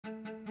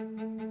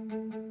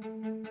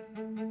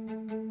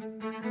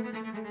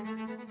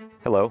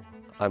Hello,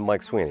 I'm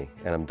Mike Sweeney,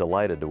 and I'm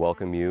delighted to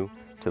welcome you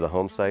to the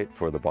home site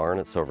for the barn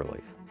at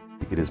Silverleaf.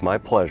 It is my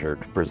pleasure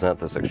to present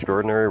this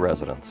extraordinary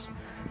residence,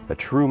 a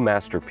true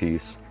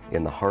masterpiece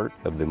in the heart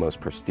of the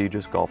most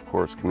prestigious golf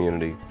course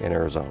community in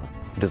Arizona.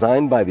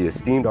 Designed by the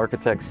esteemed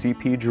architect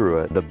CP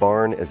Drewett, the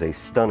barn is a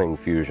stunning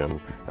fusion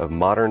of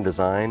modern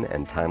design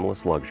and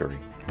timeless luxury.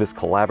 This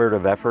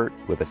collaborative effort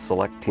with a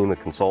select team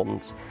of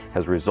consultants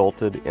has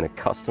resulted in a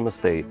custom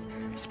estate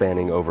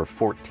spanning over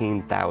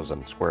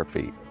 14,000 square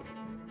feet.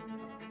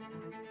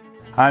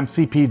 I'm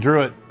CP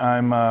Drewett.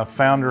 I'm a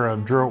founder of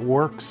Drewett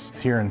Works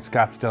here in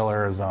Scottsdale,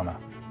 Arizona.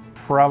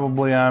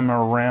 Probably I'm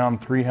around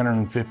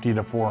 350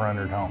 to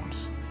 400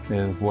 homes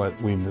is what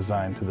we've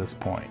designed to this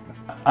point.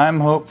 I'm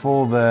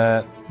hopeful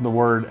that the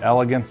word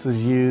elegance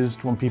is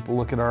used when people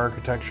look at our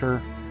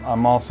architecture.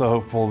 I'm also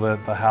hopeful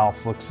that the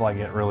house looks like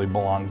it really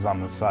belongs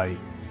on the site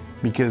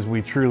because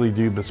we truly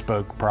do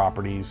bespoke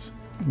properties.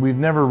 We've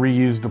never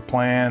reused a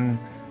plan,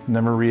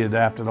 never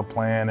readapted a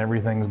plan.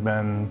 Everything's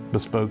been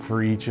bespoke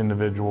for each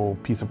individual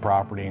piece of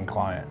property and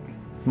client.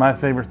 My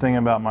favorite thing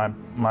about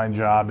my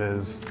job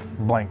is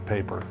blank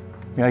paper.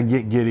 I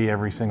get giddy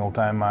every single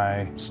time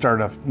I start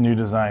a new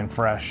design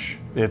fresh.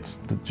 It's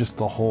just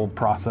the whole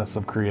process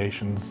of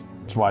creations.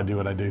 That's why I do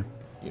what I do.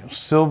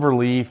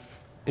 Silverleaf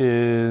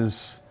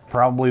is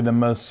probably the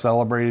most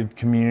celebrated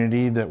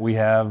community that we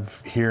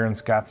have here in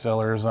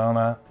Scottsdale,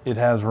 Arizona. It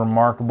has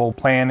remarkable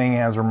planning,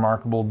 has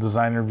remarkable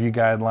design review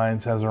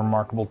guidelines, has a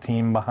remarkable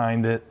team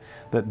behind it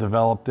that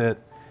developed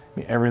it.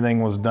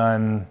 Everything was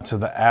done to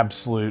the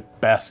absolute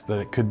best that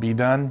it could be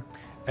done.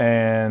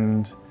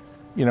 And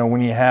when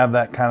you have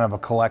that kind of a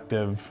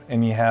collective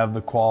and you have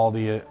the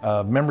quality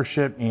of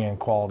membership and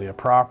quality of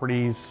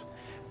properties,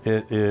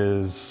 it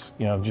is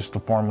just a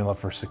formula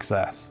for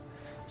success.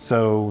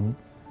 So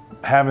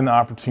having the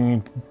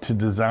opportunity to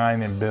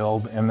design and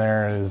build in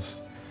there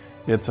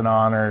it's an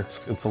honor,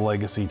 it's a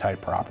legacy type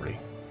property.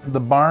 The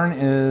barn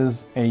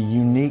is a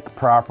unique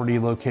property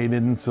located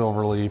in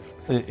Silverleaf.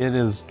 It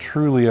is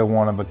truly a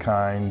one of a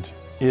kind.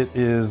 It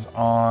is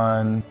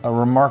on a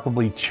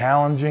remarkably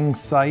challenging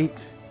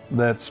site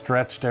that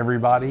stretched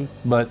everybody,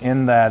 but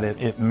in that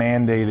it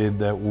mandated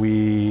that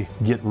we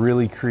get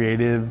really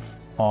creative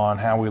on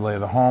how we lay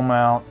the home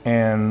out,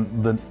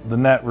 and the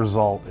net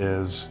result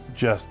is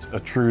just a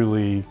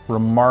truly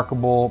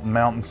remarkable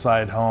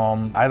mountainside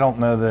home. I don't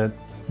know that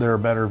there are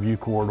better view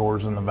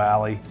corridors in the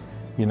valley.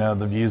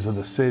 The views of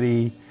the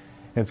city.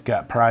 It's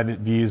got private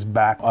views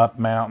back up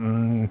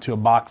mountain into a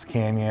box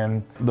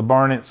canyon. The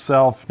barn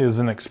itself is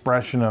an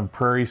expression of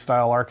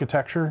Prairie-style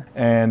architecture,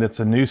 and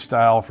it's a new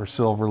style for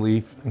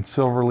Silverleaf. And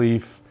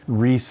Silverleaf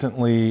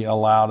recently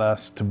allowed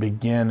us to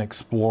begin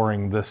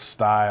exploring this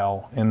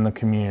style in the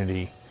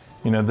community.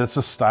 This is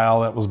a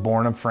style that was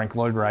born of Frank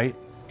Lloyd Wright.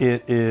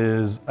 It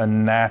is a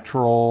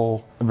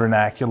natural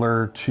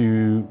vernacular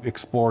to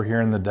explore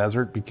here in the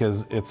desert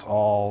because it's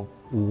all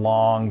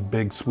long,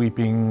 big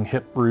sweeping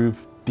hip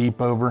roof, deep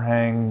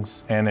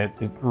overhangs, and it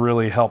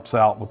really helps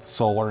out with the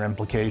solar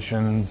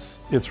implications.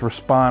 Its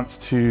response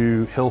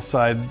to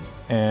hillside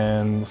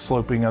and the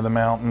sloping of the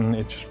mountain,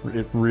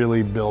 it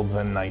really builds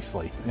in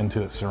nicely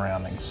into its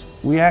surroundings.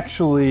 We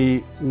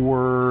actually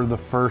were the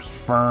first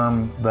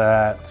firm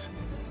that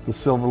the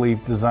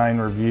Silverleaf Design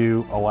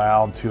Review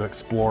allowed to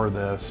explore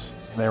this.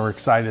 They were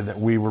excited that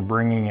we were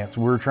bringing it,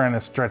 so we were trying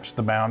to stretch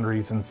the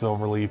boundaries in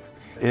Silverleaf.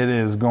 It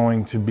is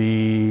going to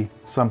be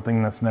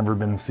something that's never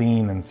been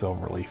seen in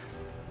Silverleaf.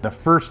 The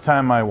first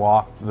time I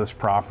walked this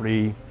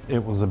property,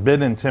 it was a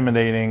bit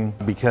intimidating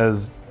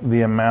because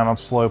the amount of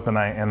slope, and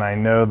I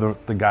know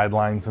the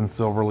guidelines in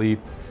Silverleaf.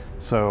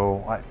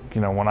 So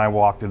when I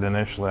walked it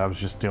initially, I was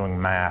just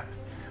doing math,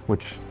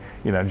 which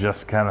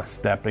just kind of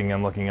stepping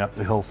and looking up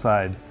the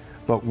hillside.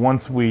 But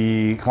once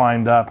we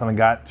climbed up and I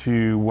got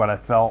to what I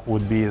felt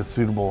would be a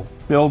suitable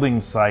building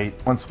site,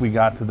 once we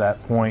got to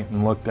that point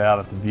and looked out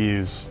at the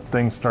views,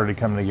 things started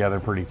coming together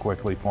pretty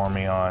quickly for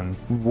me on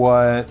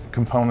what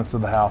components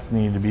of the house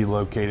needed to be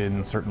located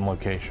in certain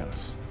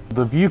locations.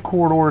 The view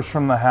corridors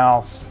from the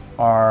house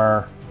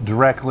are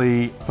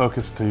directly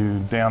focused to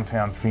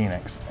downtown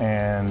Phoenix,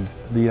 and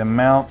the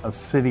amount of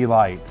city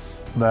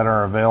lights that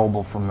are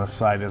available from this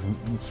site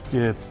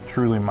it's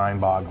truly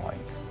mind-boggling.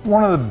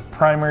 One of the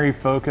primary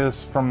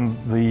focus from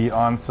the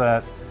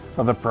onset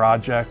of the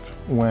project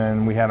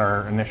when we had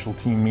our initial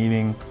team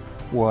meeting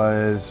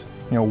was,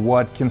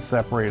 what can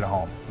separate a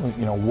home?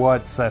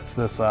 What sets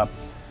this up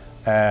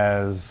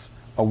as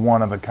a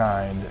one of a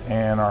kind?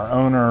 And our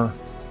owner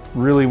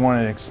really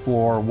wanted to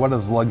explore what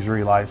does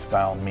luxury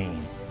lifestyle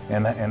mean?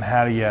 And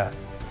how do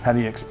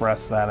you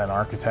express that in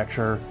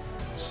architecture?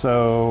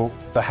 So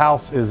the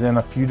house is in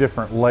a few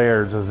different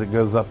layers as it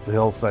goes up the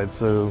hillside.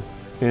 So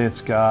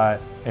it's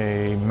got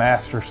a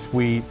master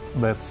suite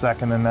that's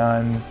second to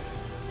none.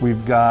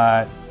 We've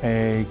got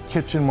a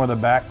kitchen with a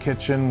back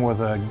kitchen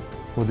with a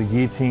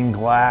guillotine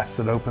glass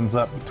that opens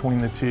up between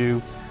the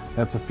two.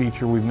 That's a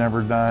feature we've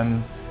never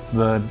done.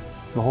 The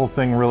whole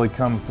thing really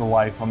comes to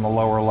life on the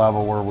lower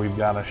level where we've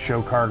got a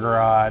show car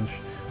garage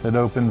that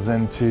opens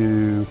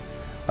into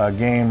a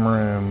game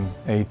room,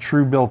 a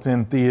true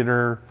built-in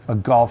theater, a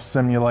golf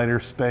simulator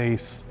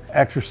space,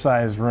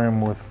 exercise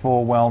room with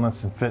full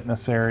wellness and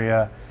fitness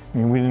area. I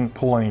mean, we didn't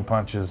pull any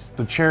punches.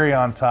 The cherry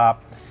on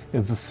top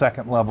is the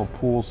second level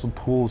pool. So the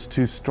pool is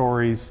 2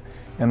 stories,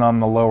 and on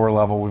the lower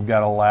level we've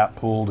got a lap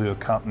pool to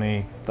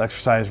accompany the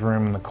exercise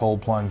room and the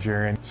cold plunge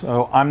area.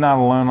 So I'm not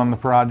alone on the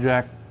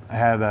project. I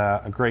had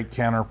a great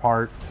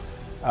counterpart.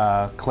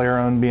 Claire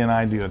Ownby and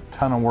I do a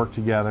ton of work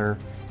together,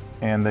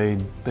 and they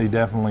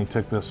definitely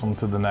took this one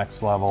to the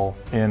next level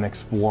in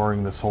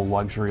exploring this whole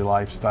luxury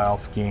lifestyle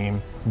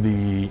scheme,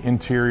 the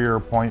interior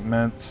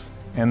appointments,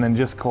 and then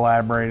just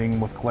collaborating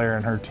with Claire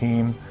and her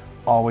team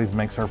always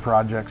makes our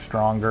project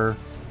stronger.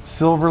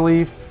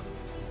 Silverleaf,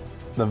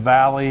 the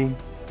Valley,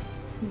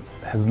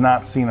 has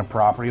not seen a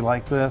property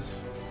like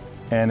this,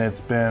 and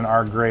it's been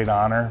our great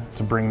honor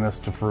to bring this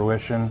to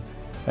fruition,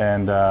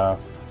 and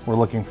we're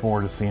looking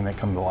forward to seeing it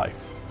come to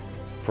life.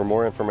 For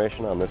more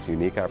information on this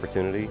unique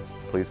opportunity,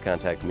 please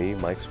contact me,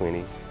 Mike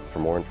Sweeney, for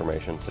more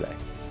information today.